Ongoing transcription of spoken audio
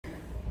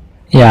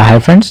Hi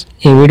friends,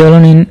 ఈ వీడియోలో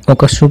నేను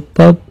ఒక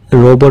సూపర్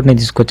రోబోట్ని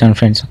తీసుకొచ్చాను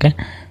ఫ్రెండ్స్. ఓకే,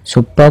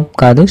 సూపర్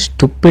కాదు,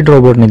 స్టూపిడ్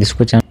రోబోట్ని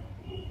తీసుకొచ్చాను.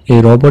 ఈ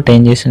రోబోట్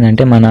ఏం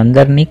చేస్తుందంటే మన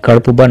అందరినీ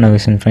కడుపుబ్బా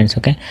నవ్విస్తుంది ఫ్రెండ్స్.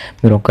 ఓకే,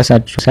 మీరు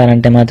ఒక్కసారి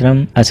చూసారంటే మాత్రం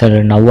అసలు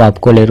నవ్వు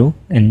ఆపుకోలేరు.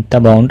 ఎంత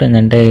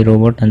బాగుంటుందంటే ఈ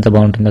రోబోట్ అంత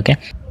బాగుంటుంది. ఓకే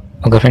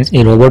ఫ్రెండ్స్,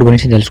 ఈ రోబోట్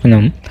గురించి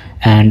తెలుసుకుందాం.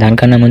 అండ్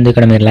దానికన్నా ముందు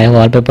ఇక్కడ మీరు లైవ్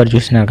వాల్పేపర్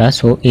చూస్తున్నారు కదా.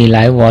 సో ఈ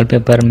లైవ్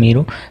వాల్పేపర్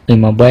మీరు మీ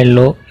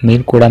మొబైల్లో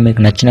మీరు కూడా మీకు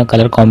నచ్చిన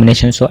కలర్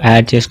కాంబినేషన్స్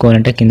యాడ్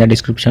చేసుకోవాలంటే కింద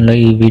డిస్క్రిప్షన్లో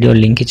ఈ వీడియో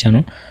లింక్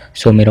ఇచ్చాను.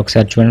 సో మీరు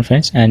ఒకసారి చూడండి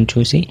ఫ్రెండ్స్, అండ్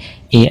చూసి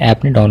ఈ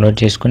యాప్ని డౌన్లోడ్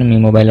చేసుకుని మీ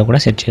మొబైల్లో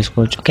కూడా సెట్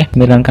చేసుకోవచ్చు. ఓకే,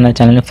 మీరు కనుక నా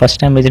ఛానల్ని ఫస్ట్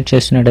టైం విజిట్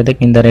చేస్తున్నట్టయితే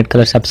కింద రెడ్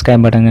కలర్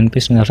సబ్స్క్రైబ్ బటన్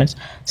కనిపిస్తుంది ఫ్రెండ్స్.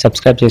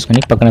 సబ్స్క్రైబ్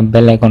చేసుకుని పక్కన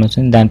బెల్ ఐకాన్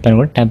వస్తుంది, దానిపైన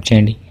కూడా ట్యాప్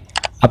చేయండి.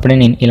 అప్పుడే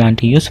నేను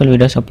ఇలాంటి యూస్ఫుల్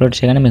వీడియోస్ అప్లోడ్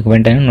చేయగానే మీకు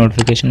వెంటనే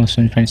నోటిఫికేషన్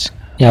వస్తుంది ఫ్రెండ్స్.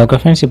 ఓకే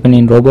ఫ్రెండ్స్, ఇప్పుడు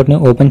నేను రోబోట్ని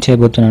ఓపెన్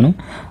చేయబోతున్నాను.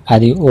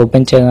 అది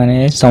ఓపెన్ చేయగానే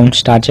సౌండ్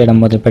స్టార్ట్ చేయడం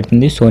మొదలు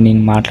పెడుతుంది. సో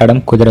నేను మాట్లాడడం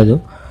కుదరదు.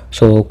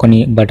 సో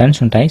కొన్ని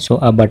బటన్స్ ఉంటాయి. సో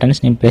ఆ బటన్స్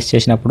నేను ప్రెస్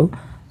చేసినప్పుడు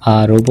ఆ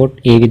రోబోట్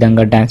ఏ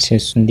విధంగా డ్యాన్స్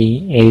చేస్తుంది,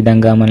 ఏ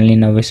విధంగా మనల్ని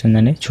నవ్విస్తుంది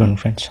అనేది చూడండి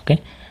ఫ్రెండ్స్. ఓకే,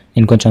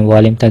 నేను కొంచెం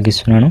volume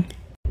తగ్గిస్తున్నాను.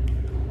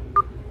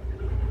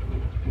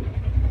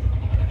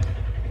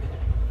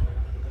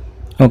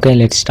 Okay,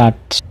 let's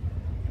start.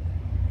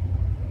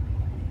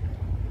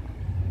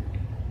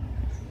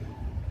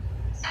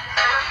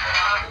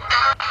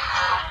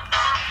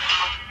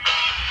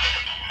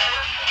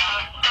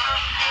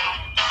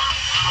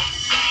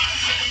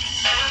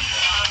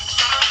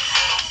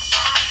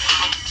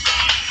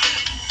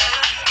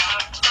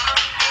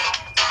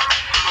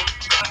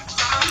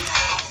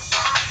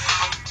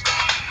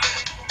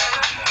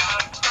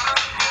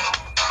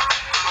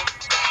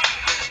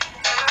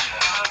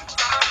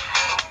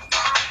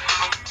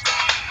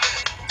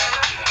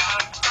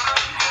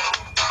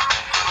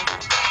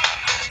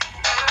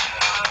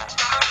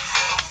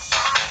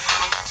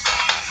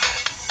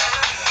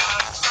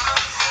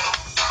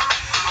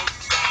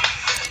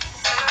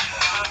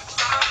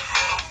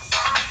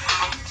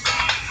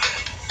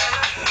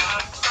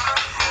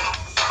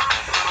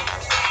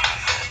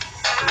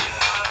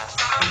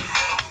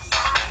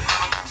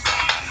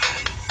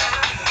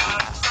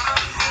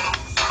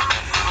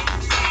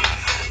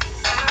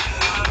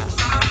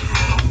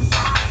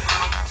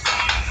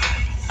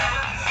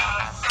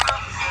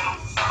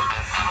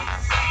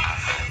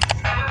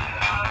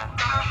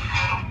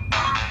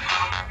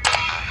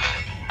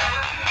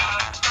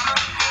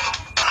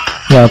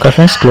 Okay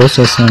friends, close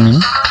చేస్తున్నాను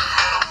నేను.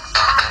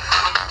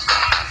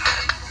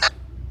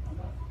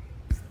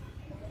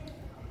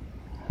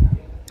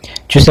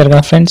 చూసారు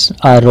కదా ఫ్రెండ్స్,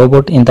 ఆ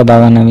రోబోట్ ఎంత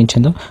బాగా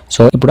నవ్వించిందో.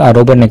 సో ఇప్పుడు ఆ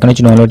రోబోట్ని ఎక్కడి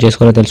నుంచి డౌన్లోడ్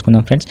చేసుకోవాలో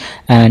తెలుసుకుందాం ఫ్రెండ్స్.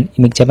 అండ్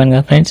మీకు చెప్పాను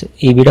కదా ఫ్రెండ్స్,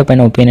 ఈ వీడియో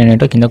పైన ఒపీనియన్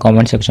ఏంటో కింద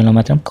కామెంట్ సెక్షన్లో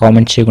మాత్రం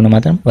కామెంట్ చేయకుండా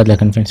మాత్రం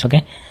వదలకండి ఫ్రెండ్స్.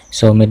 ఓకే,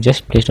 సో మీరు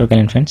జస్ట్ ప్లే స్టోర్కి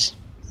వెళ్ళండి ఫ్రెండ్స్.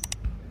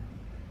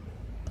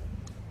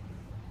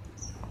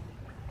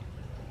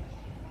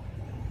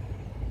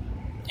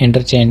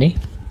 ఎంటర్ చేయండి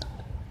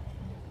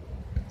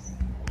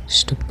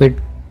స్టూపిడ్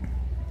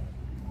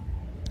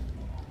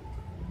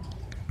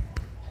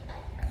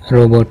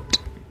రోబోట్.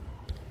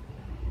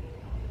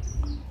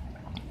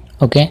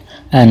 ఓకే,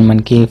 అండ్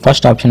మనకి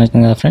ఫస్ట్ ఆప్షన్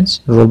వచ్చింది కదా ఫ్రెండ్స్,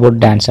 రోబోట్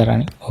డాన్సర్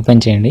అని.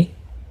 ఓపెన్ చేయండి.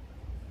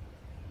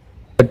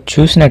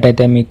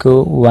 చూసినట్టయితే మీకు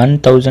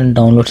 1000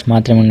 డౌన్లోడ్స్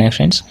మాత్రమే ఉన్నాయి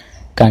ఫ్రెండ్స్.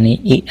 కానీ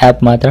ఈ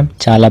యాప్ మాత్రం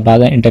చాలా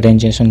బాగా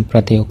ఎంటర్టైన్ చేస్తుంది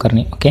ప్రతి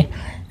ఒక్కరిని. Okay,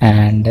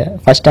 and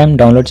first time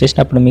download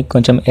చేసినప్పుడు మీకు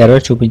కొంచెం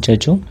ఎర్రర్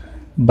చూపించవచ్చు,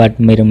 బట్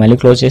మీరు మళ్ళీ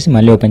క్లోజ్ చేసి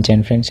మళ్ళీ ఓపెన్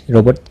చేయండి ఫ్రెండ్స్.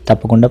 రోబోట్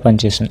తప్పకుండా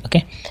పనిచేస్తుంది. ఓకే,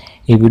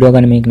 ఈ వీడియో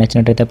కానీ మీకు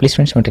నచ్చినట్టయితే ప్లీజ్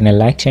ఫ్రెండ్స్ వెంటనే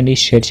లైక్ చేయండి,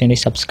 షేర్ చేయండి,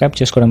 సబ్స్క్రైబ్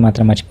చేసుకోవడం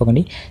మాత్రం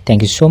మర్చిపోకండి.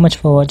 Thank you so much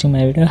for watching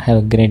my video. Have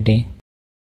a great day.